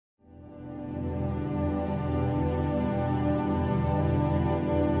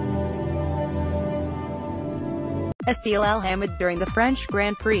Aseel Al-Hamad during the French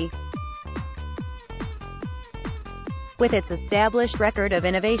Grand Prix. With its established record of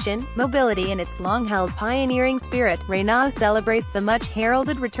innovation, mobility and its long-held pioneering spirit, Renault celebrates the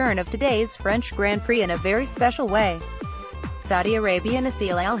much-heralded return of today's French Grand Prix in a very special way. Saudi Arabian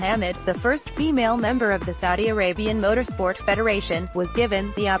Aseel Al-Hamad, the first female member of the Saudi Arabian Motorsport Federation, was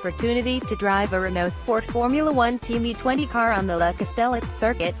given the opportunity to drive a Renault Sport Formula 1 Team E20 car on the Castellet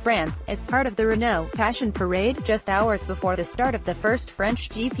circuit, France, as part of the Renault Passion Parade, just hours before the start of the first French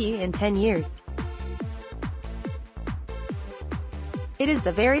GP in 10 years. It is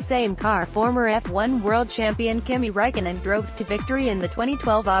the very same car former F1 world champion Kimi Räikkönen drove to victory in the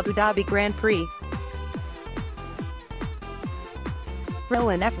 2012 Abu Dhabi Grand Prix. Renault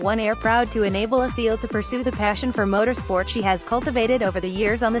and F1 are proud to enable Aseel to pursue the passion for motorsport she has cultivated over the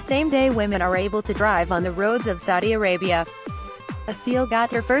years on the same day women are able to drive on the roads of Saudi Arabia. Aseel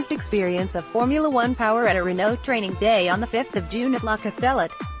got her first experience of Formula 1 power at a Renault training day on the 5th of June at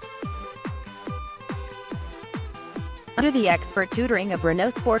Castellet. Under the expert tutoring of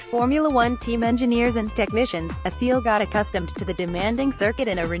Renault Sport Formula 1 team engineers and technicians, Aseel got accustomed to the demanding circuit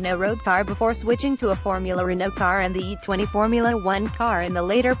in a Renault road car before switching to a Formula Renault car and the E20 Formula 1 car in the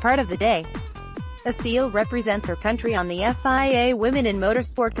later part of the day. Aseel represents her country on the FIA Women in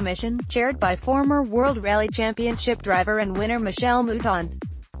Motorsport Commission, chaired by former World Rally Championship driver and winner Michèle Mouton.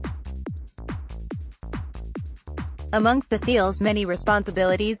 Amongst Aseel's many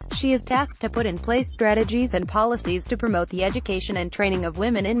responsibilities, she is tasked to put in place strategies and policies to promote the education and training of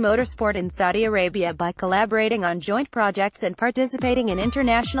women in motorsport in Saudi Arabia by collaborating on joint projects and participating in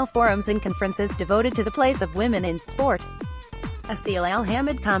international forums and conferences devoted to the place of women in sport. Aseel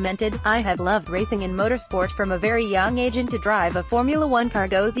Al-Hamad commented, "I have loved racing in motorsport from a very young age, and to drive a Formula 1 car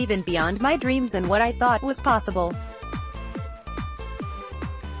goes even beyond my dreams and what I thought was possible.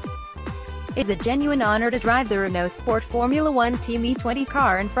 It is a genuine honor to drive the Renault Sport Formula 1 Team E20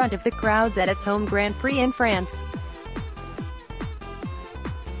 car in front of the crowds at its home Grand Prix in France.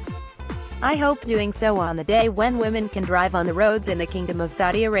 I hope doing so on the day when women can drive on the roads in the Kingdom of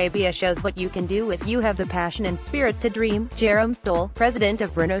Saudi Arabia shows what you can do if you have the passion and spirit to dream." Jérôme Stoll, president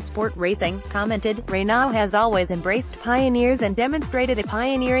of Renault Sport Racing, commented, "Renault has always embraced pioneers and demonstrated a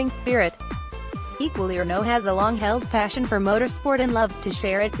pioneering spirit. Equally, Renault has a long-held passion for motorsport and loves to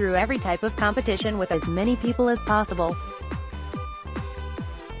share it through every type of competition with as many people as possible.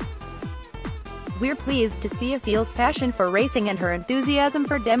 We're pleased to see Aseel's passion for racing and her enthusiasm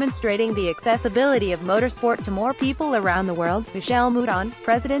for demonstrating the accessibility of motorsport to more people around the world." Michèle Mouton,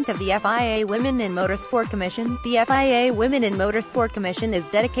 president of the FIA Women in Motorsport Commission. The FIA Women in Motorsport Commission is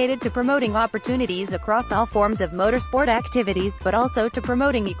dedicated to promoting opportunities across all forms of motorsport activities, but also to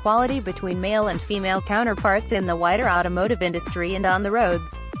promoting equality between male and female counterparts in the wider automotive industry and on the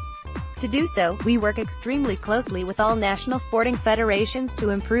roads. To do so, we work extremely closely with all national sporting federations to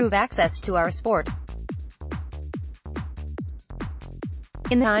improve access to our sport.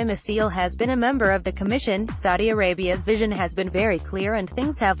 In the time Aseel has been a member of the Commission, Saudi Arabia's vision has been very clear and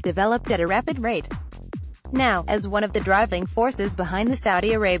things have developed at a rapid rate. Now, as one of the driving forces behind the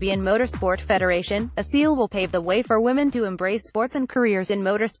Saudi Arabian Motorsport Federation, Aseel will pave the way for women to embrace sports and careers in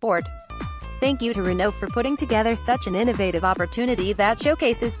motorsport. Thank you to Renault for putting together such an innovative opportunity that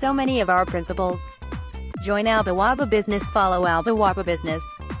showcases so many of our principles. Join Al Bawaba Business, follow Al Bawaba Business.